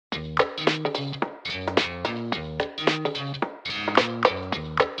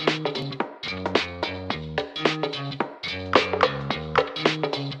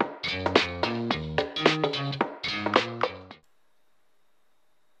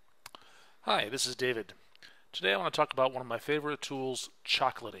Hi, this is David. Today I want to talk about one of my favorite tools,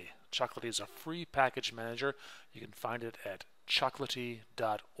 Chocolatey. Chocolatey is a free package manager. You can find it at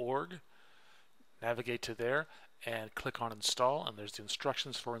chocolaty.org. Navigate to there and click on install, and there's the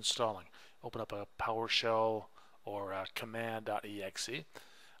instructions for installing. Open up a PowerShell or a command.exe. And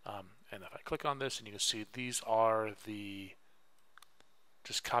if I click on this, and you can see these are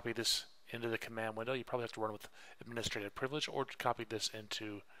just copy this into the command window. You probably have to run with administrative privilege or copy this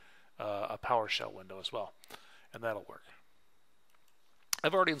into a PowerShell window as well, and that'll work.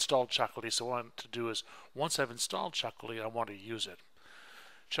 I've already installed Chocolatey, so what I want to do is once I've installed Chocolatey, I want to use it.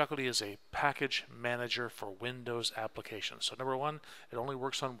 Chocolatey is a package manager for Windows applications. So number one, it only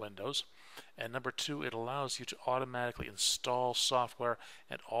works on Windows, and number two, it allows you to automatically install software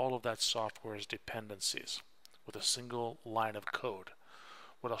and all of that software's dependencies with a single line of code.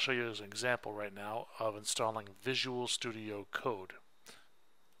 What I'll show you is an example right now of installing Visual Studio Code.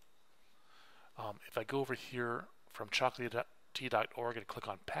 If I go over here from chocolaty.org and click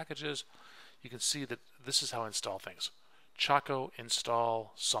on packages, you can see that this is how I install things. Choco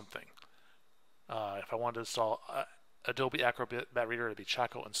install something. If I wanted to install Adobe Acrobat Reader, it'd be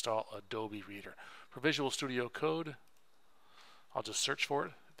Choco install Adobe Reader. For Visual Studio Code, I'll just search for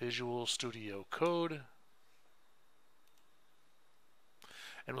it. Visual Studio Code.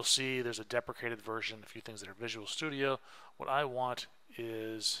 And we'll see there's a deprecated version, a few things that are Visual Studio. What I want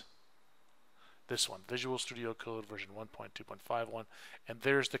is this one, Visual Studio Code version 1.2.51, and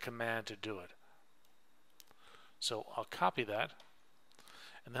there's the command to do it. So I'll copy that,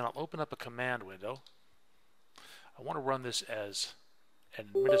 and then I'll open up a command window. I want to run this as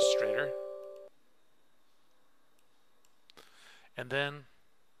an administrator, and then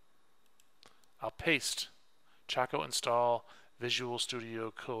I'll paste Choco install Visual Studio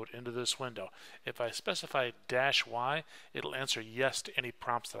Code into this window. If I specify -y, it'll answer yes to any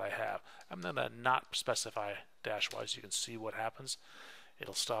prompts that I have. I'm going to not specify -y so you can see what happens.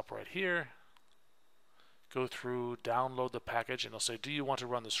 It'll stop right here, go through, download the package, and it'll say, do you want to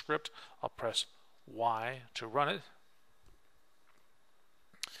run the script? I'll press Y to run it.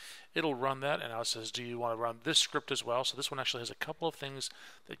 It'll run that, and now it says, do you want to run this script as well? So this one actually has a couple of things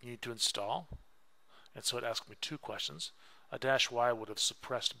that you need to install. And so it asked me two questions. A -y would have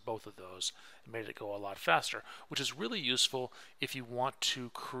suppressed both of those and made it go a lot faster, which is really useful if you want to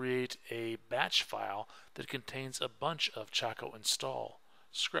create a batch file that contains a bunch of Choco install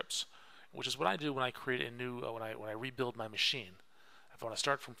scripts, which is what I do when I create a new, when I rebuild my machine. If I want to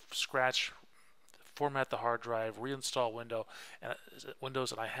start from scratch, format the hard drive, reinstall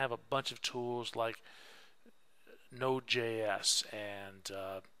Windows, and I have a bunch of tools like Node.js and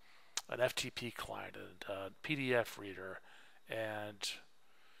an FTP client, and a PDF reader, and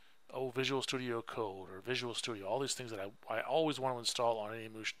Visual Studio Code or Visual Studio, all these things that I always want to install on any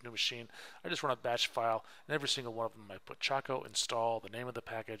new machine. I just run a batch file, and every single one of them I put Choco install, the name of the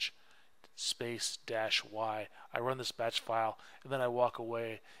package, space -y. I run this batch file, and then I walk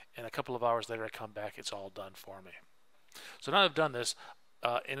away, and a couple of hours later I come back, it's all done for me. So now I've done this,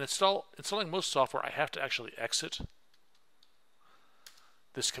 in installing most software, I have to actually exit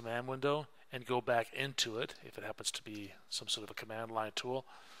this command window and go back into it if it happens to be some sort of a command line tool.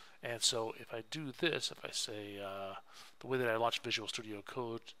 And so if I do this, if I say the way that I launch Visual Studio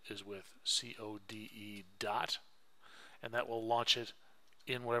Code is with CODE dot, and that will launch it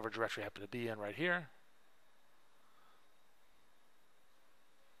in whatever directory I happen to be in right here.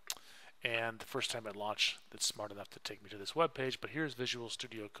 And the first time I launch, it's smart enough to take me to this web page, but here's Visual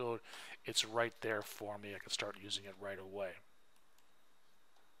Studio Code. It's right there for me. I can start using it right away.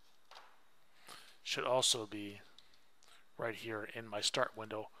 Should also be right here in my start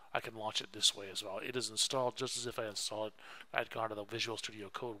window. I can launch it this way as well. It is installed just as if I installed it. I'd gone to the Visual Studio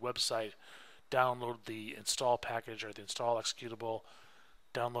Code website, downloaded the install package or the install executable,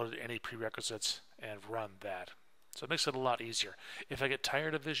 downloaded any prerequisites, and run that. So it makes it a lot easier. If I get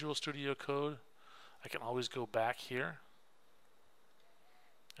tired of Visual Studio Code, I can always go back here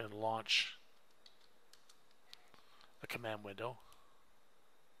and launch a command window.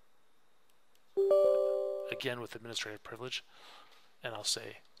 Again with administrative privilege, and I'll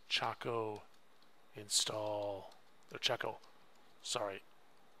say Choco install, or Choco, sorry,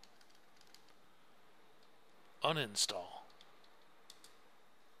 uninstall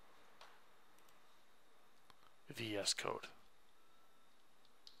VS Code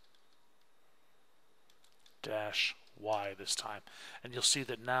 -y this time, and you'll see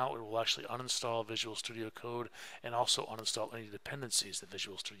that now it will actually uninstall Visual Studio Code and also uninstall any dependencies that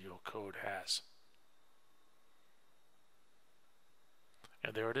Visual Studio Code has.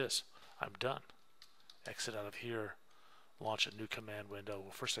 And there it is. I'm done. Exit out of here launch a new command window.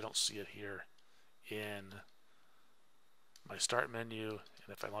 Well, first I don't see it here in my start menu,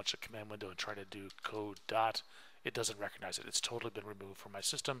 and if I launch a command window and try to do code dot, it doesn't recognize it. It's totally been removed from my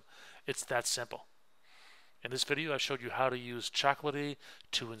system. It's that simple. In this video, I showed you how to use Chocolaty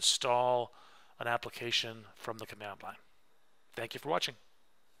to install an application from the command line. Thank you for watching.